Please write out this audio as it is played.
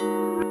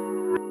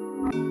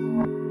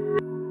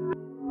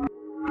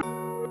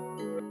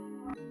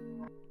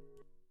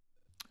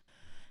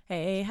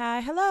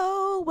Hi.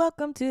 Hello.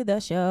 Welcome to the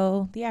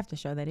show. The after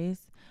show, that is.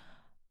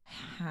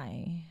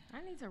 Hi.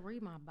 I need to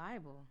read my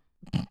Bible.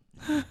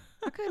 I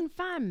couldn't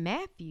find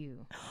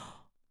Matthew.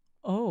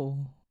 Oh.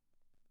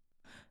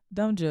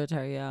 Don't judge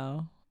her,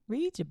 y'all.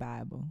 Read your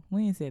Bible.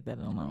 We ain't said that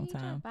in a long Read your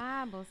time.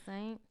 Bible,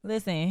 Saint.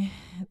 Listen,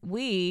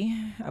 we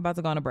about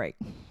to go on a break.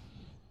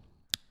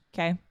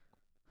 Okay?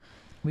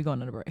 We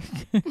going on a break.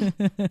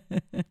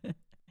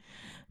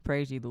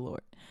 Praise ye the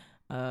Lord.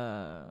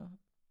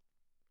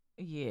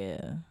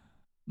 Yeah.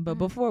 But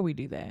before we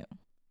do that,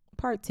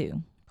 part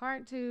 2.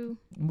 Part 2.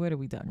 What are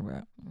we talking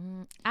about?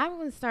 I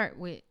want to start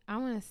with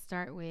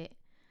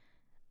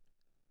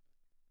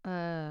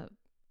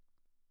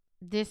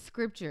this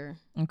scripture.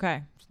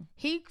 Okay.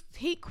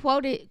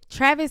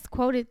 Travis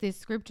quoted this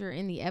scripture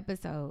in the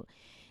episode,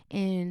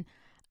 and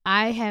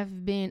I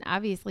have been,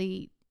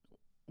 obviously,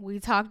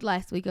 we talked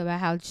last week about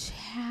how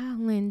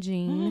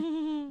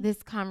challenging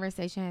this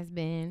conversation has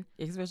been,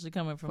 especially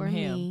coming from for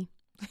him. me.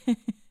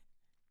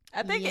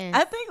 I think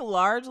Yes.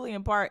 largely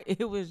in part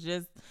it was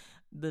just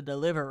the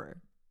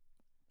deliverer.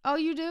 Oh,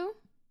 you do?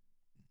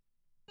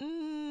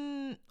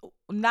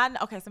 Not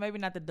okay. So maybe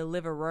not the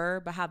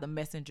deliverer, but how the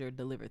messenger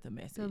delivered the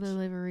message. The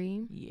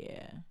delivery.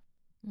 Yeah.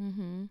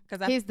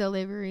 Because his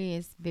delivery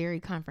is very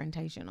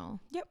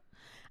confrontational. Yep.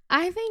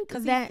 I think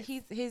that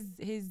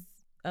his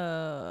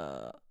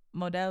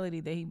modality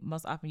that he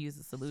most often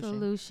uses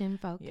solution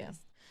focused. Yeah.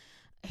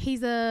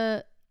 He's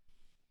a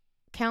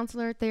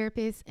counselor,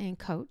 therapist, and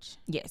coach.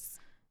 Yes.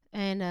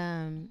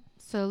 And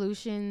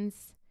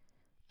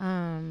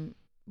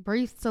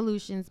brief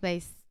solutions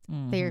based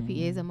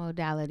therapy is a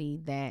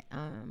modality that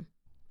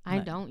I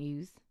don't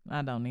use.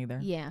 I don't either.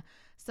 Yeah.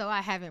 So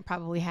I haven't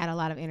probably had a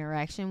lot of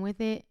interaction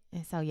with it.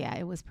 And so yeah,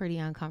 it was pretty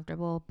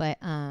uncomfortable.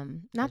 But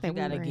not that you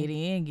gotta get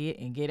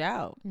in, get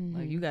out.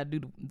 Like you gotta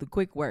do the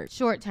quick work.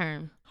 Short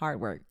term.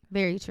 Hard work.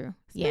 Very true.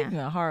 Speaking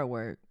of hard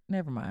work,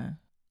 never mind.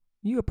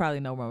 You could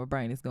probably know where my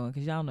brain is going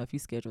because y'all know if you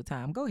schedule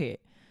time. Go ahead.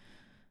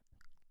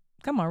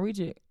 Come on, read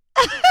your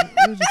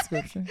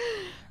scripture.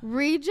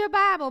 Read your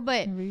Bible.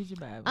 But read your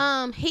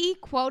Bible. He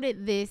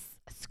quoted this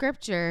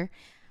scripture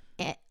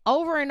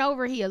over and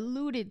over. He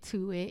alluded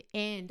to it,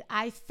 and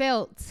I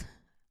felt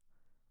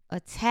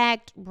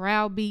attacked,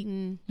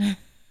 browbeaten,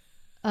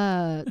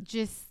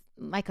 just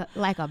like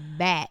a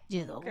bat,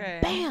 just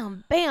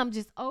bam, bam,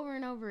 just over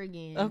and over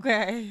again.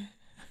 Okay.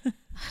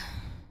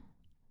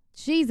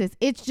 Jesus,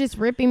 it's just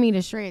ripping me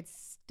to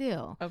shreds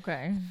still.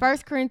 Okay. 1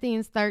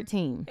 Corinthians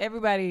 13.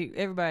 Everybody,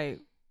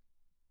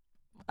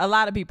 a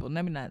lot of people,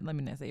 let me not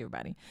say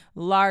everybody.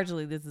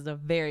 Largely, this is a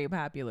very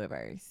popular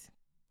verse.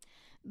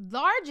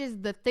 Large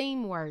is the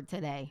theme word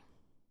today.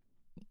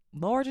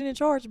 Large and in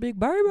charge, big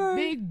baby.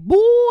 Big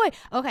boy.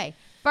 Okay.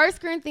 1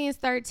 Corinthians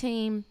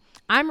 13.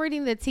 I'm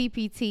reading the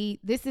TPT.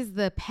 This is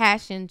the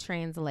Passion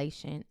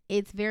Translation.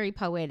 It's very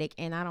poetic,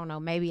 and I don't know,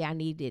 maybe I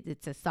needed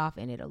it to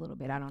soften it a little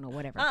bit. I don't know,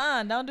 whatever.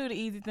 Don't do the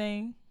easy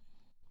thing.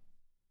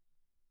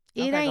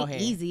 It ain't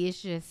easy.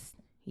 It's just,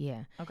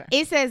 yeah. Okay.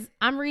 It says,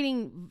 I'm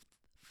reading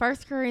 1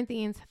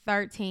 Corinthians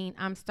 13.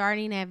 I'm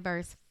starting at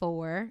verse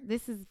 4.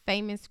 This is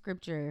famous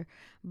scripture,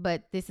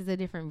 but this is a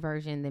different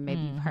version than maybe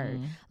you've heard.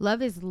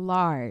 Love is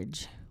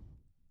large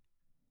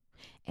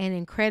and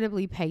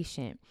incredibly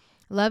patient.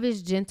 Love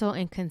is gentle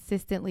and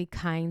consistently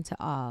kind to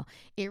all.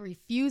 It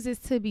refuses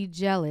to be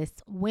jealous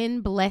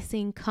when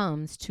blessing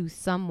comes to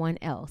someone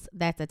else.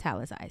 That's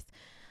italicized.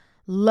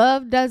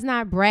 Love does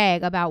not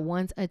brag about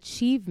one's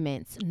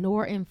achievements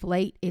nor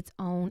inflate its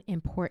own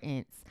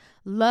importance.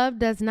 Love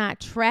does not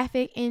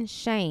traffic in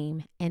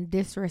shame and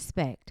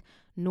disrespect,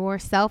 nor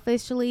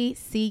selfishly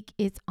seek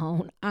its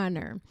own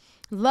honor.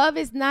 Love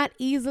is not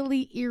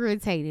easily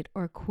irritated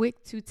or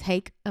quick to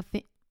take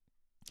offense.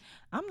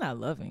 I'm not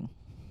loving.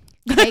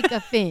 Take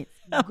offense,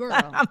 girl.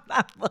 I'm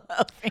not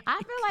loving. I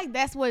feel like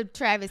that's what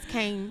Travis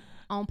came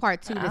on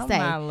part 2 to I'm say.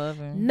 I'm not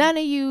loving. None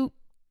of you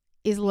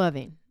is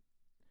loving.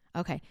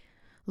 Okay.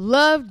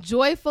 Love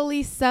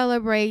joyfully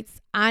celebrates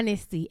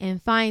honesty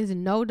and finds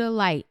no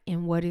delight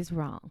in what is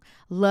wrong.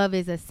 Love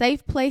is a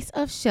safe place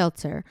of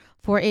shelter,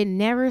 for it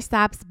never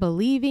stops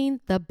believing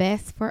the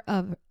best for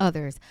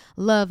others.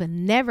 Love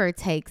never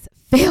takes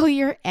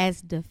failure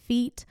as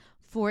defeat,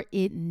 for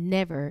it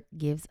never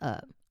gives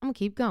up. I'm going to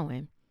keep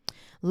going.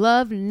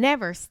 Love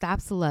never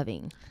stops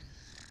loving.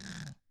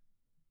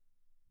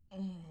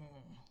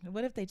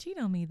 What if they cheat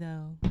on me,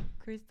 though,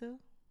 Crystal?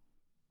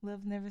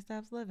 Love never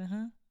stops loving,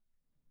 huh?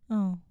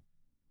 Oh.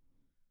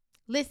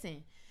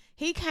 Listen,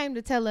 he came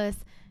to tell us,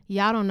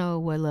 y'all don't know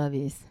what love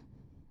is.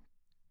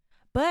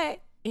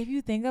 But if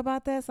you think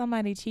about that,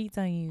 somebody cheats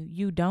on you,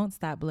 you don't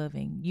stop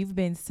loving. You've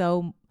been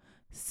so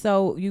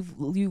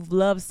you've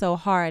loved so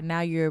hard.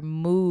 Now you're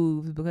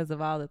moved because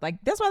of all this. Like,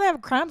 that's why they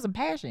have crimes of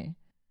passion.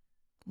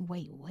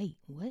 Wait, what?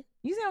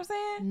 You see what I'm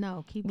saying?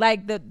 No, keep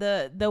like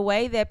the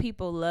way that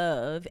people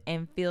love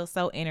and feel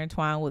so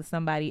intertwined with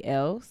somebody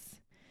else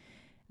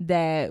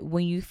that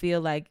when you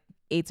feel like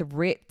it's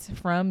ripped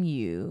from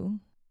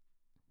you,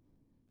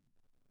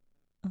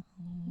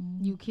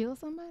 you kill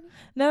somebody?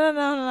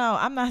 No.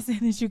 I'm not saying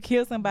that you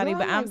kill somebody, Girl,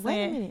 but I'm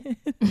wait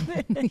a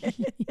saying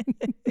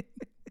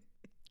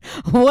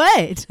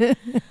what?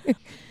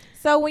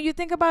 So when you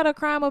think about a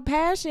crime of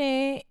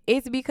passion,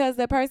 it's because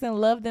the person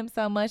loved them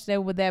so much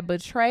that with that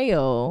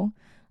betrayal,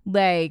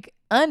 like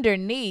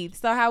underneath.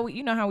 So how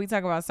how we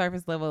talk about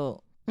surface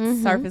level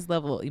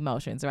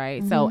emotions,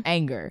 right? So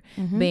anger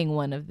being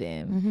one of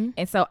them.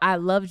 And so I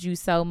loved you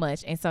so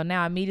much. And so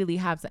now I immediately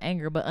hop to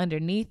anger. But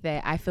underneath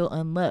that, I feel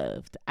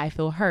unloved. I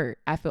feel hurt.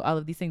 I feel all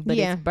of these things. But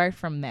it's birthed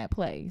from that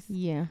place.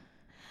 Yeah.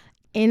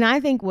 And I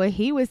think what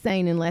he was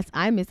saying, unless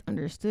I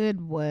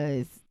misunderstood,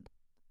 was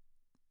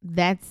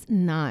that's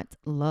not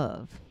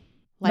love.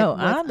 Like, no,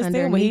 I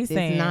understand what he's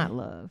saying. It's not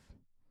love.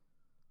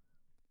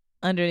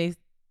 Underneath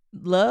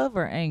love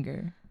or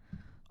anger?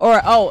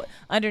 Or,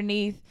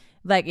 underneath,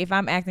 like, if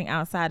I'm acting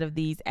outside of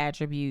these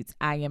attributes,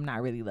 I am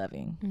not really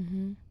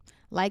loving.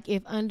 Like,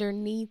 if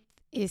underneath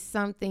is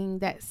something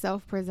that's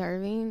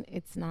self-preserving,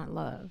 it's not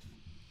love.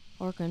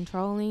 Or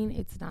controlling,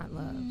 it's not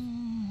love.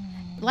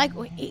 Like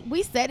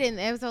we said in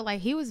the episode, like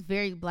he was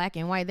very black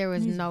and white. There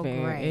was no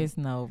gray. There's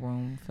no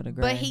room for the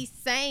gray. But he's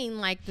saying,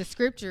 like, the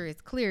scripture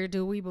is clear.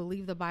 Do we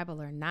believe the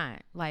Bible or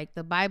not? Like,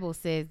 the Bible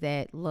says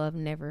that love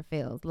never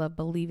fails. Love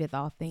believeth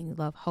all things.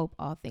 Love hope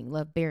all things.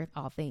 Love beareth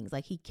all things.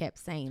 Like, he kept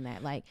saying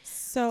that. Like,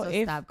 so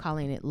stop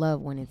calling it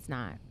love when it's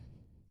not.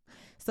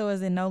 So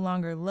is it no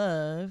longer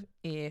love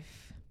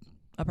if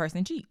a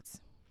person cheats?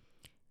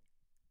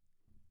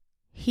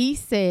 He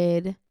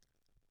said,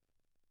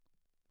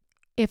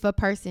 if a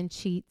person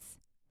cheats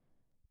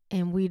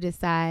and we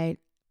decide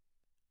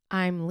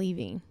I'm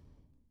leaving,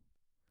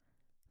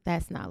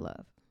 that's not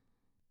love.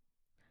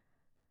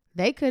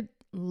 They could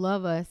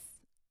love us,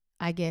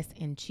 I guess,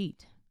 and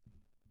cheat.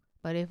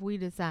 But if we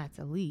decide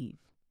to leave,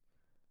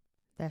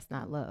 that's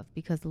not love,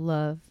 because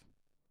love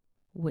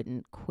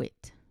wouldn't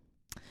quit.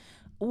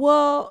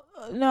 Well,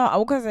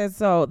 no, because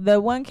so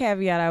the one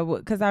caveat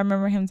because I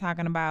remember him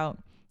talking about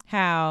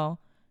how,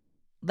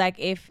 like,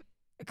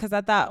 because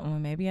I thought, well,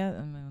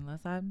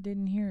 unless I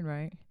didn't hear it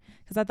right,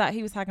 because I thought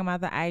he was talking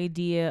about the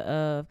idea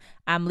of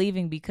I'm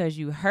leaving because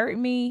you hurt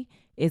me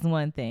is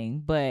one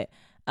thing, but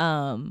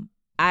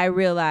I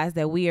realized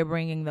that we are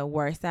bringing the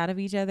worst out of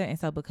each other, and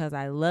so because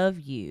I love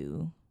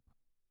you.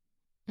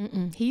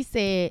 He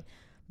said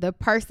the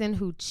person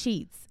who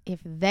cheats, if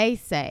they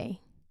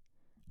say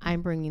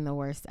I'm bringing the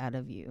worst out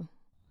of you,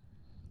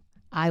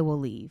 I will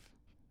leave.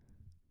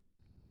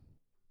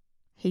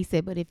 He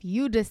said, but if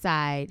you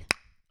decide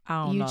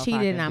you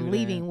cheated and I'm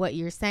leaving, what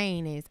you're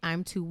saying is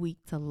I'm too weak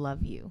to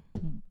love you.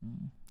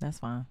 That's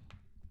fine.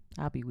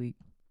 I'll be weak.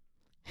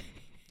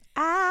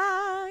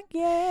 I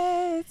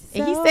guess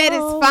so. He said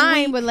it's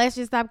fine, but let's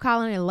just stop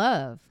calling it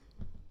love.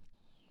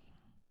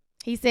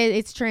 He said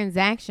it's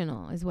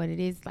transactional is what it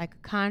is, like a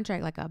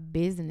contract, like a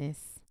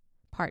business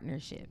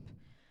partnership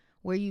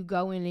where you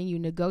go in and you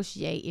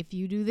negotiate. If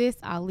you do this,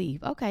 I'll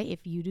leave. Okay,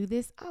 if you do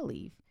this, I'll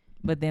leave.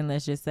 But then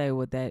let's just say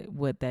what that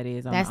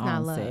is on that's the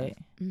not onset.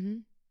 Love.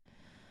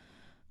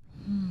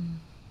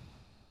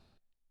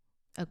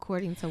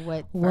 According to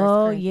what?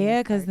 Well,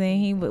 yeah, because then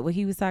he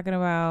was talking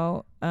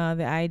about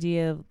the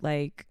idea of,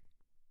 like,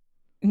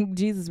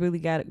 Jesus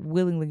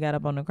willingly got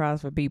up on the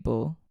cross for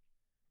people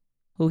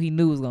who he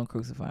knew was gonna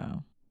crucify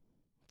him.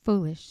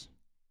 Foolish.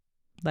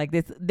 Like,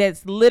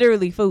 that's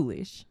literally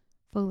foolish.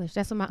 Foolish.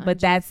 That's what my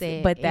aunt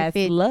said. But that's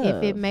love.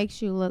 If it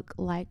makes you look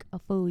like a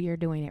fool, you're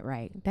doing it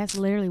right. That's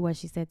literally what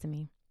she said to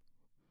me.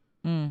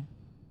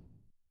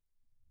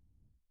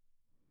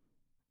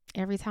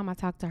 Every time I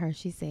talk to her,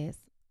 she says,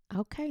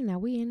 okay, now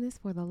we in this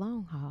for the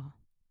long haul.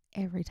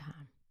 Every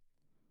time.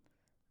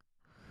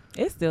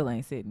 It still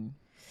ain't sitting.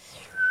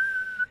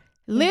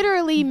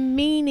 Literally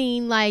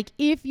meaning, like,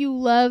 if you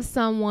love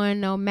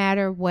someone, no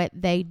matter what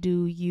they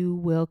do, you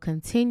will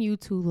continue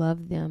to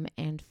love them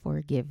and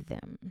forgive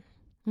them.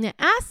 Now,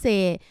 I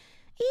said,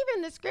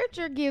 even the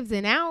scripture gives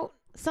an out.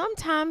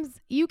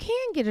 Sometimes you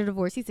can get a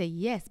divorce. He said,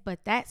 yes,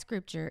 but that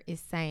scripture is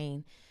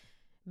saying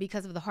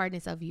because of the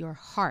hardness of your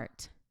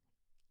heart,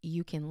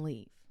 you can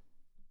leave.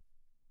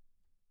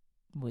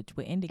 Which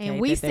would indicate and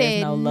we that said,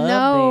 there's no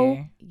love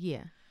there.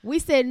 Yeah. We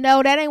said,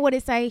 no, that ain't what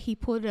it say. He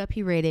pulled it up.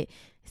 He read it.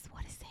 It's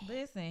what it said.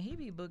 Listen, he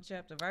be book,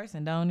 chapter, verse,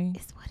 and don't he?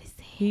 It's what it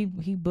said. He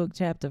book,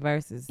 chapter,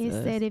 verses. It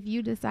said, if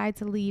you decide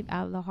to leave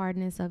out of the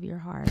hardness of your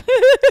heart,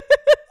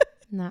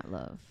 not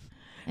love.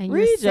 And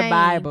read you're your saying,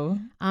 Bible.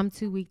 I'm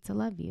too weak to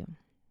love you.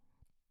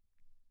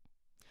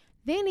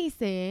 Then he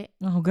said,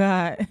 oh,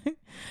 God.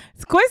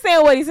 Quit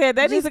saying what he said.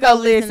 That needs to go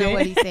listen to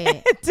what he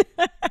said.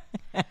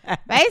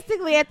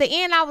 Basically, at the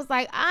end, I was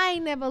like, I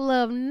ain't never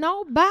loved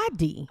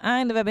nobody. I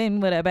ain't never been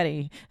with a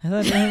buddy. I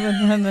ain't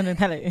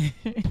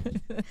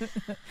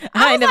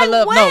never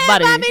loved what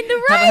nobody. Have I been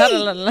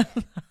doing?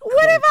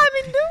 What have I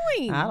been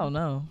doing? I don't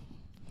know.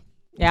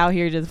 Out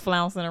here just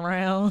flouncing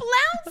around.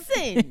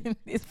 Flouncing.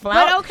 Is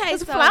flounce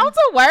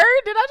a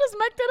word? Did I just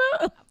make that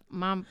up?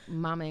 My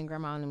mama and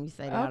grandma and them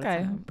say that all the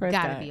time.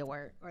 Gotta be a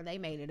word. Or they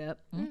made it up.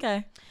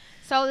 Okay.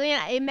 So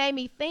then it made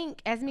me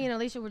think, as me and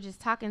Alicia were just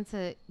talking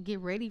to get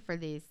ready for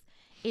this,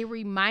 it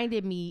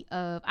reminded me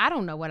of, I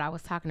don't know what I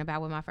was talking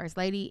about with my first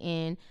lady,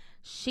 and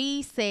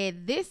she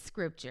said this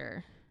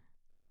scripture.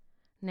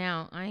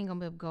 Now, I ain't gonna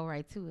be able to go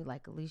right to it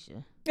like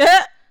Alicia.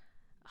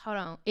 Hold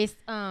on. It's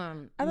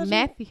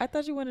Matthew. I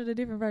thought you wanted a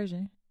different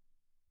version.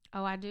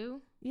 Oh, I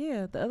do?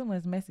 Yeah, the other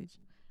one's message.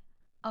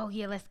 Oh,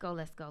 yeah, let's go.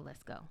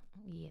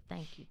 Yeah,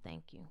 thank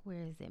you.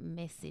 Where is it?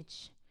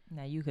 Message.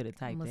 Now, you could have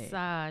typed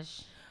Massage.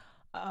 that.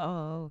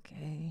 Oh,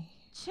 okay.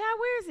 Child,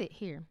 where is it?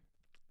 Here.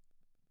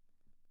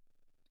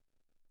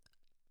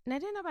 Now,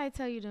 didn't nobody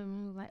tell you to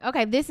move like...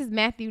 Okay, this is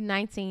Matthew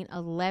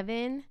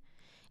 19:11.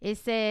 It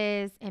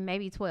says, and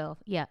maybe 12.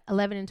 Yeah,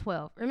 11 and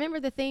 12. Remember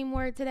the theme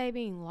word today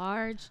being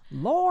large?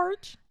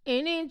 Large.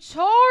 And in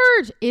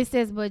charge. It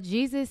says, but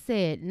Jesus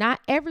said, not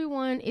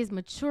everyone is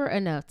mature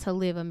enough to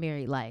live a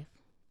married life.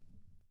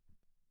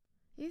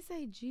 It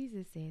say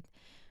Jesus said.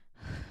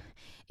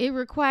 It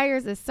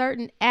requires a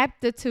certain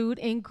aptitude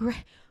and grace.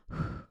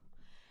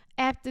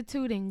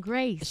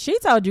 She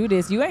told you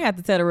this. You ain't have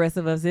to tell the rest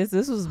of us this.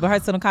 This was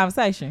personal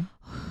conversation.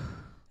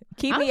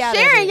 Keep me out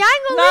sharing. of it. Y'all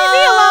ain't gonna leave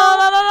me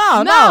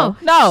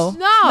alone.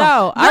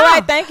 No. All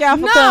right, thank y'all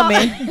for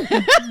coming.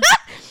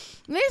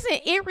 Listen,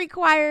 it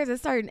requires a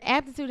certain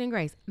aptitude and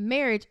grace.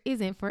 Marriage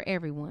isn't for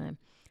everyone.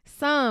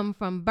 Some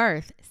from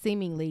birth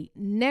seemingly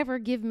never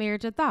give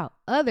marriage a thought.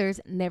 Others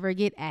never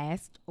get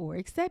asked or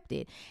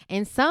accepted.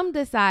 And some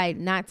decide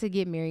not to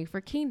get married for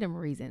kingdom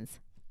reasons.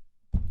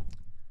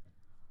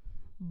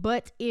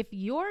 But if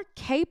you're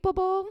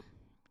capable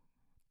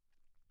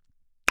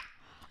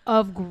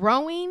of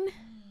growing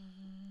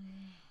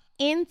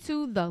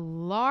into the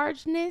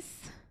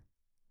largeness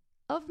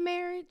of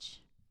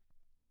marriage,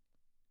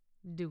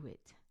 do it.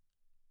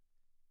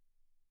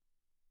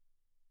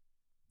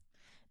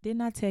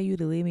 Didn't I tell you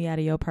to leave me out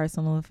of your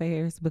personal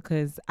affairs?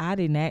 Because I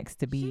didn't ask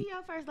to be. She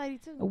your first lady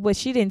too. But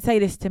she didn't say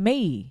this to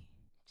me.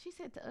 She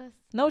said to us.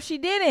 No, she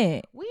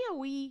didn't.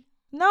 We.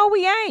 No,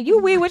 we ain't. You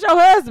we with your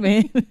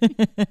husband. Y'all not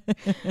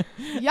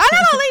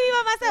gonna leave me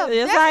by myself.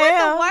 Yes, That's I what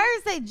am. the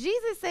words say.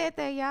 Jesus said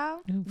that,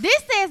 y'all. Oof.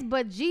 This says,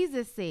 but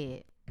Jesus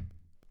said.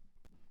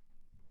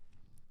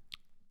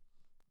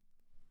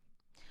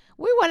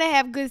 We want to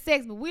have good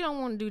sex, but we don't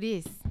want to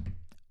do this.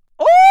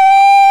 Ooh!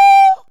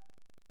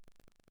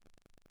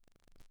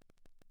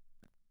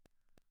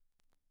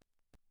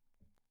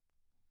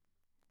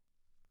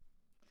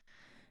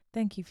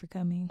 Thank you for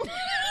coming.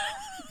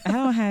 I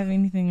don't have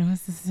anything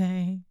else to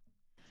say.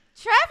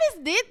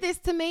 Travis did this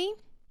to me.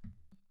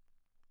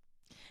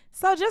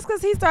 So just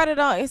because he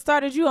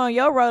started you on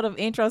your road of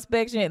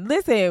introspection,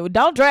 listen,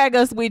 don't drag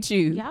us with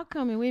you. Y'all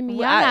coming with me.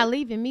 Y'all not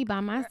leaving me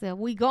by myself.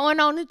 We going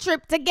on the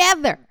trip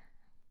together.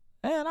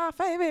 And our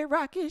favorite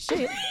rocket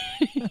ship.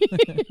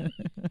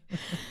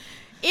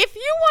 If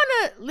you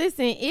want to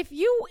listen, if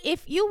you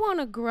want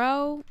to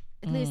grow,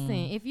 listen,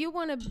 if you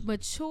want to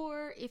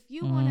mature, if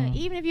you want to,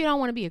 even if you don't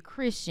want to be a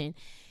Christian,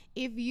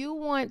 if you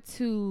want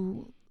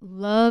to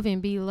love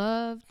and be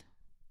loved,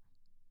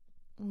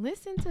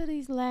 listen to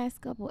these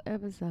last couple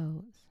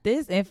episodes.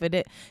 This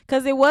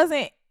because it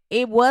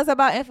was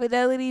about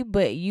infidelity,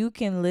 but you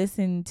can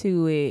listen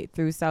to it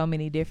through so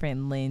many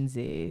different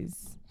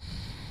lenses.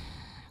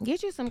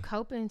 Get you some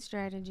coping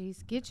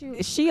strategies.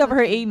 She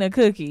over here eating a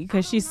cookie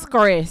because she's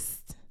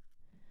stressed.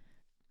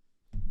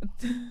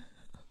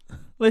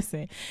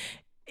 Listen,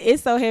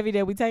 it's so heavy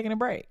that we taking a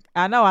break.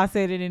 I know I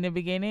said it in the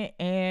beginning,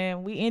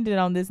 and we ended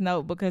on this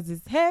note because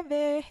it's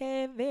heavy.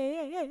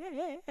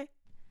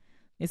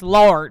 It's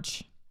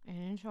large.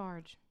 And in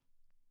charge.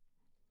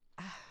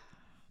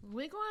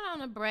 We're going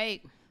on a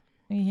break.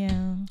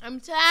 Yeah. I'm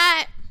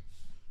tired.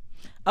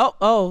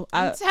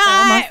 I'm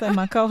tired.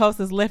 My co-host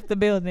has left the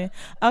building.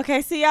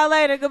 Okay, see y'all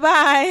later.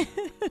 Goodbye.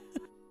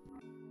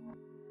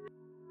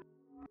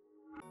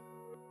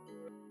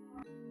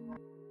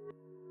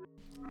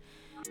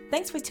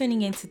 Thanks for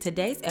tuning in to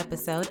today's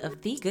episode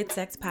of The Good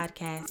Sex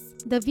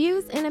Podcast. The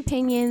views and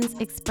opinions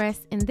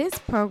expressed in this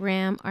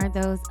program are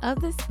those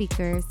of the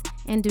speakers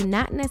and do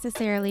not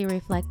necessarily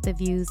reflect the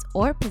views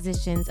or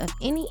positions of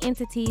any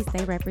entities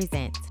they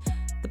represent.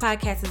 The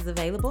podcast is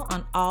available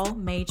on all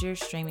major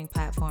streaming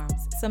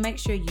platforms, so make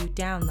sure you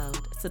download,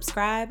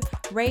 subscribe,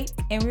 rate,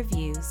 and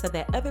review so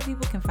that other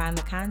people can find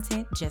the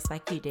content just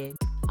like you did.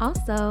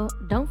 Also,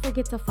 don't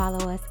forget to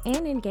follow us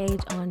and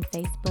engage on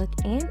Facebook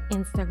and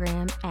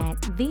Instagram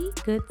at The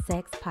Good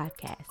Sex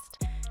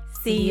Podcast.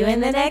 See you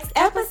in the next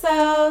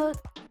episode.